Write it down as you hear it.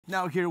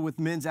Now here with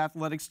men's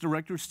athletics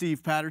director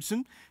Steve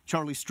Patterson,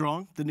 Charlie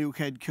Strong, the new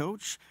head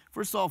coach.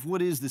 First off,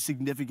 what is the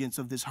significance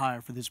of this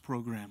hire for this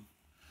program?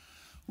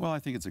 Well, I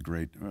think it's a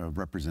great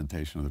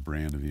representation of the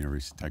brand of the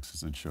University of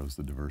Texas and shows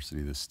the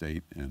diversity of the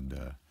state and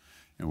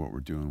what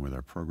we're doing with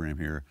our program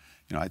here.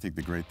 You know, I think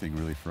the great thing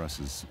really for us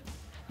is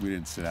we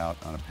didn't set out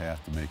on a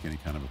path to make any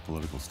kind of a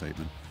political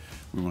statement.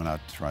 We went out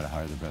to try to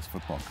hire the best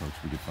football coach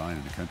we could find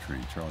in the country,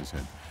 and Charlie's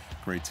had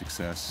great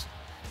success.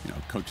 You know,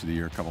 Coach of the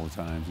Year a couple of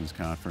times in his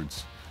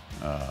conference.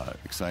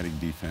 Exciting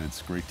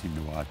defense, great team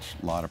to watch,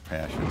 a lot of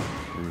passion.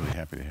 We're really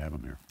happy to have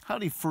him here. How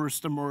did he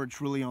first emerge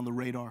really on the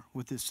radar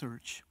with this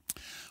search?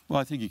 Well,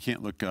 I think you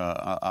can't look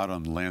out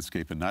on the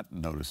landscape and not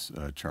notice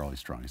Charlie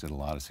Strong. He's had a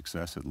lot of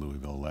success at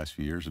Louisville the last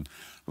few years, and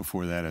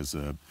before that as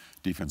a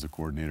defensive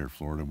coordinator at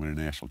Florida, winning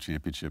a national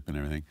championship and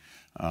everything.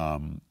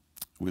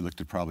 We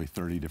looked at probably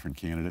 30 different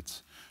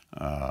candidates,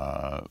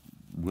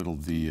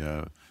 whittled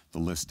the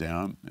list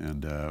down,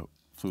 and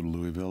flew to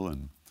Louisville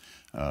and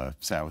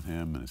sat with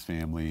him and his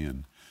family,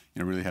 and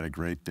really had a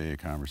great day of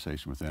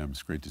conversation with them.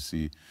 It's great to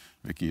see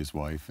Vicky, his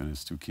wife, and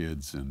his two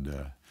kids, and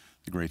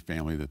the great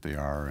family that they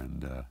are,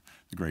 and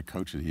the great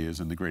coach that he is,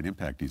 and the great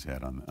impact he's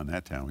had on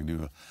that town. We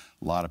knew a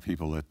lot of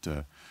people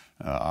that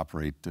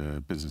operate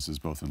businesses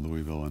both in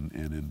Louisville and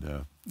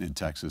in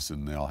Texas,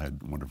 and they all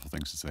had wonderful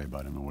things to say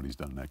about him and what he's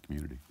done in that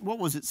community. What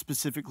was it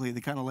specifically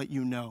that kind of let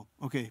you know,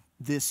 okay,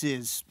 this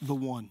is the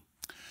one?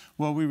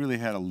 Well, we really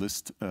had a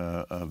list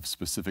of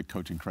specific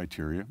coaching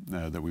criteria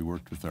that we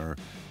worked with our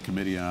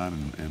committee on,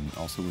 and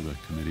also with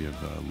a committee of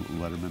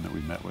lettermen that we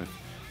met with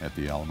at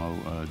the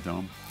Alamo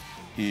Dome.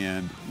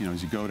 And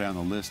as you go down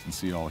the list and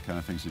see all the kind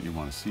of things that you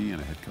want to see in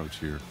a head coach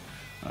here,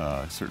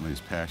 certainly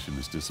his passion,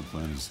 his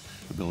discipline, his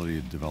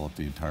ability to develop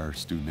the entire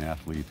student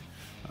athlete,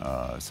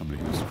 somebody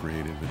who's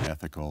creative and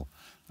ethical,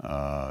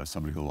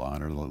 somebody who will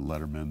honor the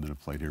lettermen that have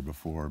played here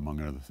before, among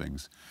other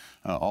things.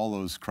 All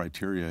those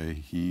criteria,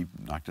 he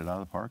knocked it out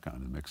of the park on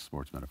in mixed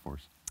sports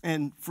metaphors.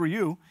 And for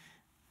you,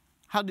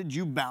 how did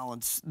you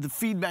balance the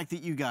feedback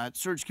that you got,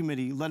 search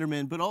committee,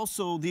 letterman, but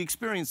also the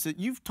experience that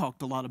you've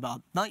talked a lot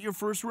about? Not your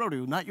first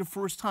rodeo, not your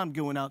first time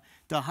going out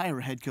to hire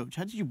a head coach.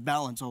 How did you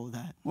balance all of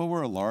that? Well,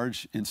 we're a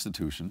large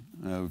institution.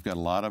 We've got a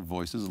lot of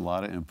voices, a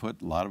lot of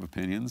input, a lot of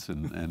opinions,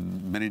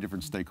 and many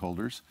different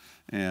stakeholders.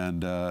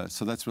 And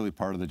so that's really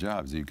part of the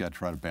job, is you've got to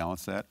try to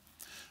balance that,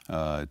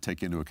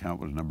 take into account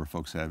what a number of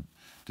folks have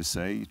to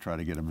say, you try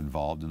to get them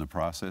involved in the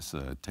process,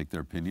 take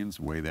their opinions,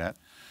 weigh that.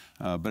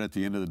 But at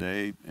the end of the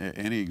day,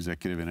 any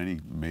executive in any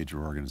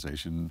major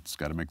organization has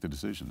got to make the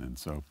decision. And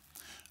so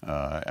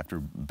after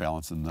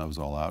balancing those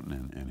all out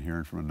and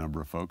hearing from a number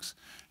of folks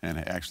and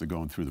actually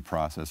going through the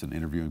process and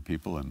interviewing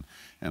people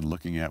and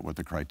looking at what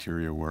the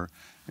criteria were,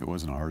 it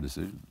wasn't a hard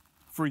decision.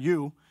 For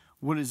you,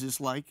 what is this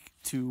like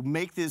to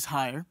make this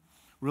hire?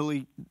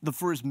 Really the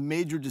first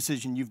major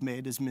decision you've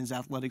made as men's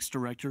athletics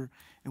director,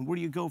 and where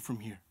do you go from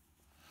here?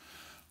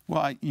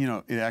 Well,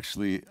 it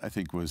actually, I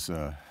think, was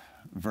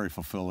very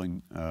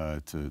fulfilling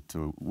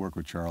to work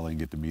with Charlie and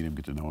get to meet him,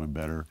 get to know him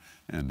better,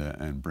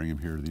 and bring him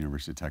here to the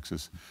University of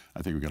Texas.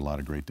 I think we've got a lot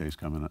of great days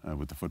coming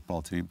with the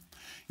football team.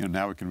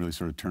 Now we can really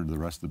sort of turn to the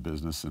rest of the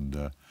business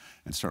and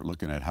start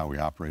looking at how we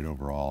operate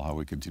overall, how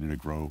we continue to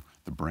grow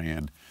the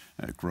brand,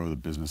 grow the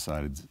business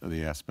side of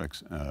the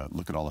aspects,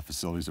 look at all the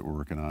facilities that we're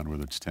working on,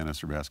 whether it's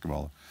tennis or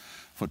basketball,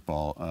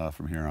 football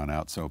from here on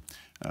out. So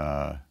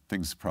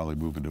things probably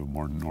move into a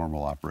more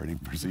normal operating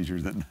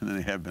procedure than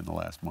they have been the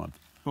last month.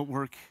 But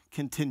work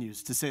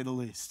continues, to say the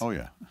least. Oh,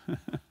 yeah.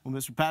 Well,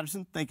 Mr.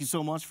 Patterson, thank you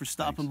so much for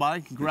stopping by.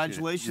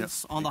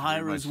 Congratulations on the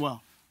hire as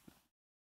well.